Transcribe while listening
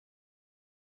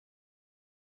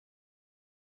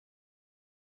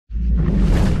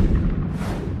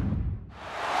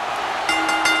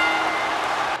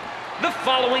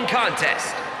following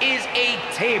contest is a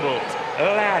tables,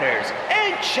 ladders,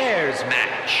 and chairs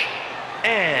match,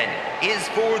 and is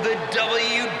for the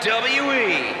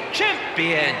WWE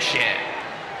Championship.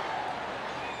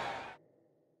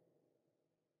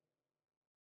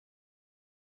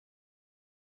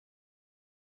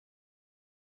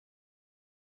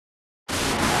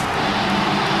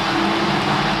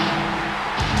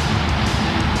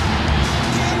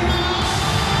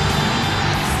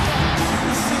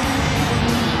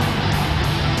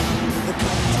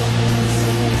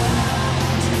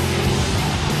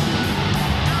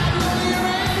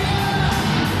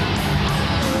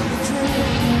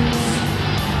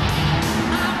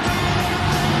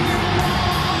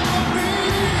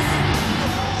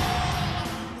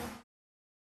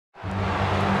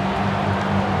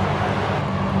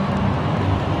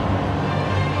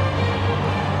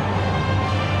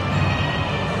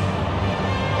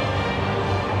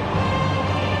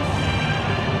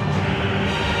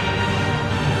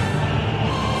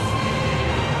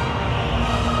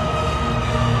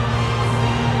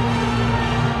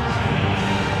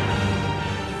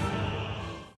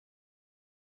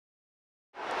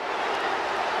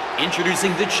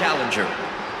 Introducing the challenger.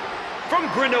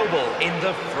 From Grenoble in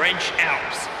the French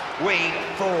Alps, weighing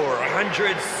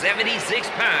 476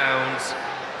 pounds.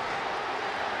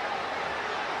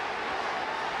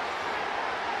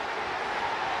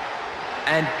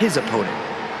 And his opponent.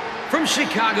 From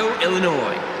Chicago,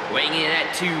 Illinois, weighing in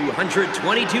at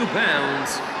 222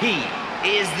 pounds. He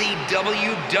is the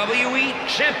WWE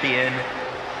Champion,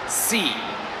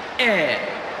 CM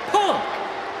Punk.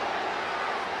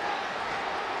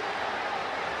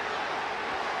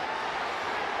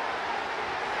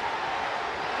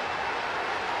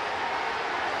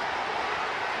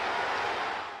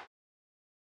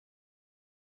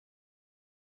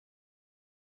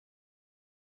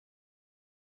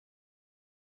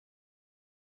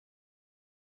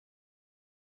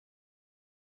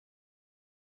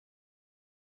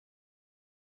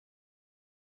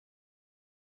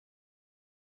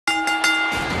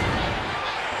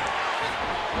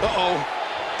 Uh-oh.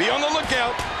 Be on the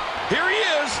lookout. Here he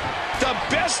is, the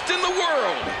best in the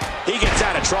world. He gets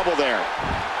out of trouble there.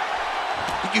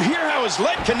 Did you hear how his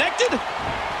leg connected?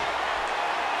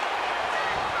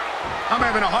 I'm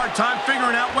having a hard time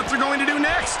figuring out what they're going to do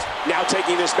next. Now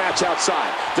taking this match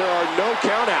outside. There are no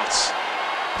countouts.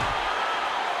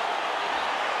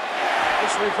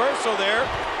 Nice reversal there.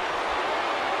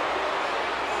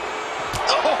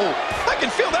 Oh, I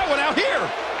can feel that one out here.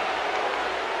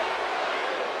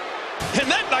 And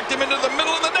that knocked him into the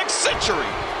middle of the next century.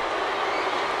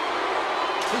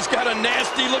 He's got a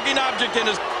nasty-looking object in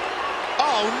his...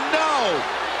 Oh, no.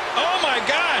 Oh, my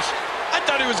gosh. I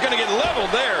thought he was going to get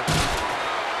leveled there.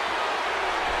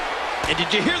 And did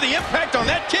you hear the impact on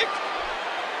that kick?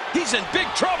 He's in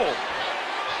big trouble.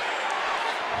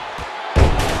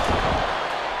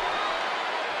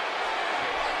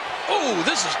 Oh,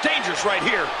 this is dangerous right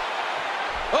here.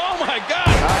 Oh, my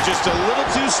God. Just a little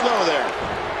too slow there.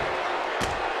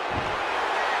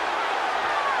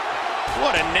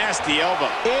 What a nasty elbow.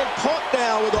 And Punk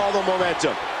now with all the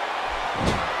momentum.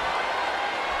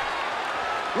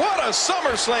 What a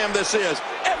Summerslam this is.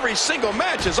 Every single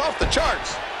match is off the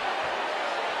charts.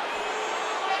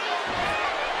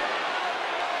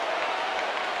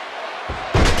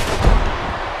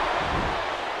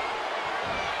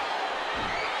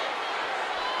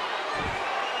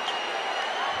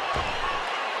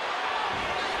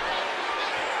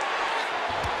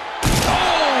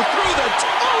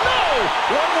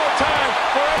 One more time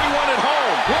for everyone at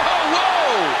home. Whoa,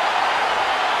 whoa!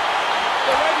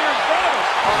 They're right here in front of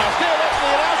us. Oh, now stay away from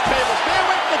the announce table. Stay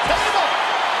away from the table.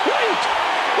 Wait!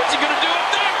 What's he going to do up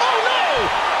there? Oh, no!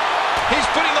 He's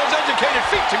putting those educated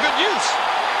feet to good use.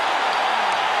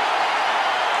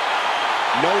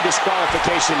 No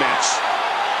disqualification match.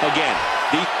 Again.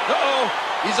 Uh-oh.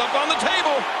 He's up on the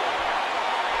table.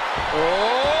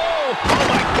 Oh! Oh,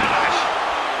 my gosh!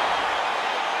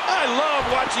 I love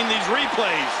watching these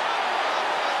replays.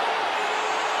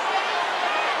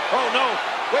 Oh, no.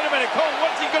 Wait a minute, Cole.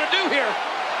 What's he going to do here?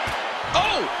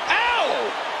 Oh, ow!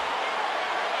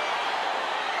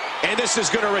 And this is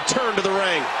going to return to the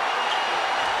ring.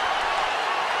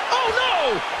 Oh,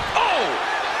 no! Oh!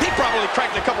 He probably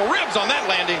cracked a couple ribs on that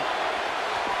landing.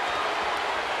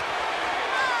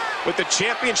 With the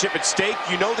championship at stake,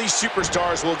 you know these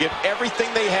superstars will give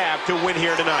everything they have to win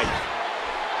here tonight.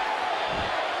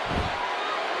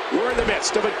 We're in the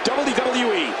midst of a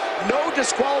WWE no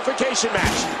disqualification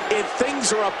match, and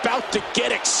things are about to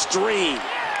get extreme.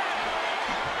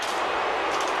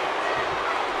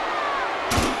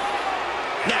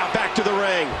 Now back to the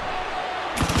ring.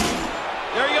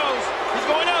 There he goes. He's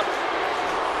going up.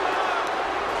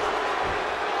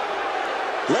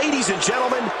 Ladies and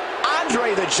gentlemen,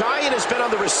 André the Giant has been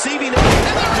on the receiving end.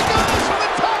 And there he goes from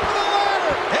the top of the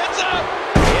ladder. Heads up.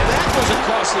 And that was a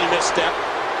costly misstep.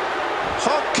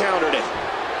 Hawk countered it.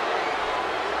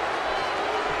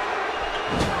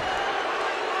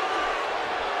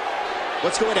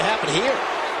 What's going to happen here?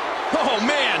 Oh,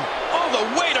 man. All the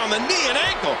weight on the knee and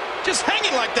ankle. Just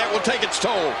hanging like that will take its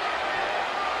toll.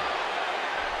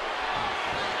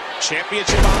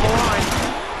 Championship on the line.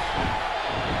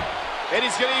 And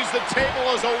he's going to use the table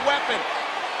as a weapon.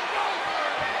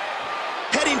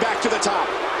 Heading back to the top.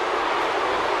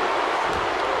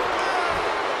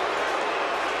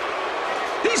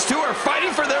 These two are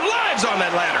fighting for their lives on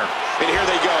that ladder. And here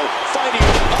they go, fighting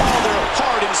with all their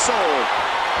heart and soul.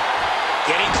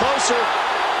 Getting closer.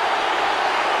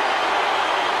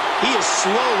 He is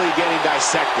slowly getting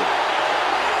dissected.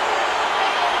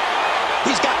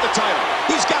 He's got the title.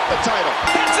 He's got the title.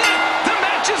 That's it. The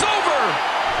match is over.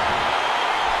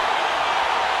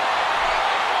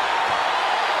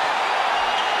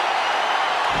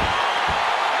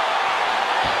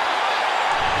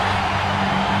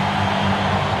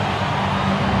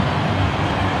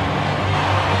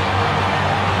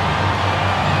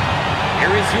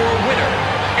 Here is your winner,